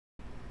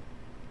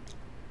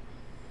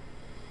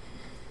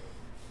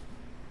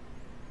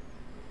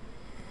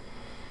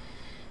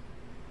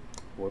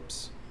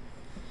whoops.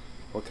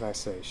 What can I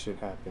say? Shit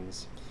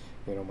happens.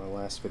 You know, my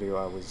last video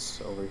I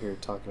was over here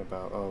talking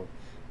about, oh,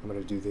 I'm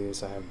gonna do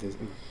this, I have this,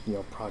 you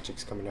know,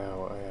 projects coming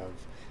out, I have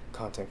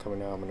content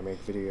coming out, I'm gonna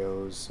make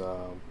videos,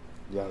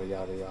 yada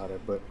yada yada,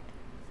 but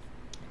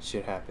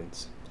shit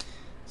happens.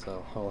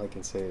 So all I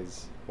can say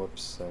is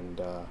whoops, and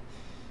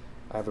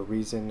I have a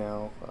reason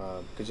now,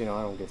 because you know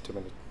I don't give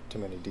too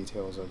many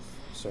details of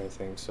certain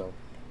things. So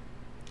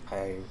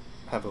I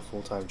have a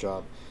full-time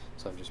job,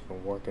 so I've just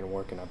been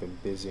working. I've been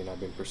busy and I've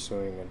been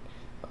pursuing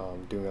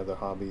and doing other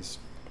hobbies.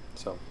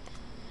 So,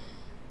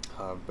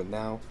 but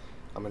now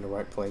I'm in the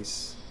right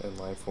place in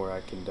life where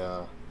I can,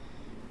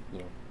 you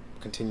know,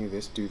 continue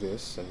this, do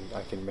this, and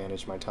I can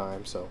manage my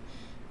time. So,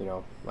 you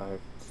know, I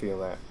feel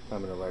that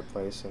I'm in the right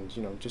place, and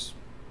you know, just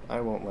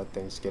I won't let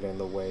things get in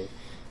the way.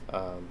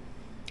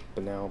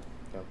 But now,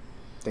 you know,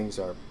 things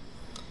are a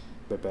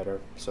bit better.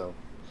 So,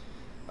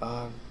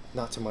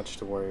 not too much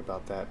to worry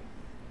about that.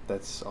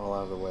 That's all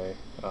out of the way.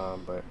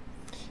 But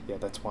yeah,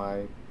 that's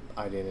why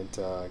I didn't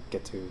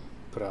get to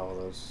put out all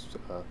those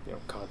you know,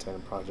 content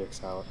and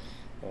projects out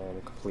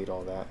and complete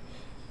all that.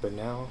 But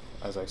now,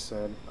 as I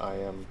said, I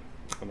am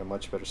in a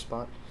much better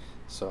spot,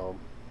 so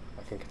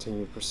I can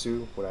continue to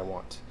pursue what I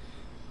want.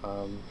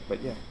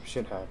 But yeah,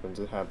 shit happens.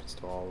 It happens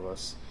to all of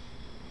us.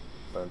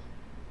 But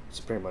that's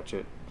pretty much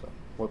it. So,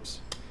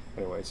 whoops.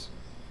 Anyways,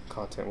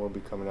 content will be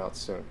coming out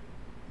soon.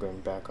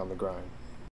 Going back on the grind.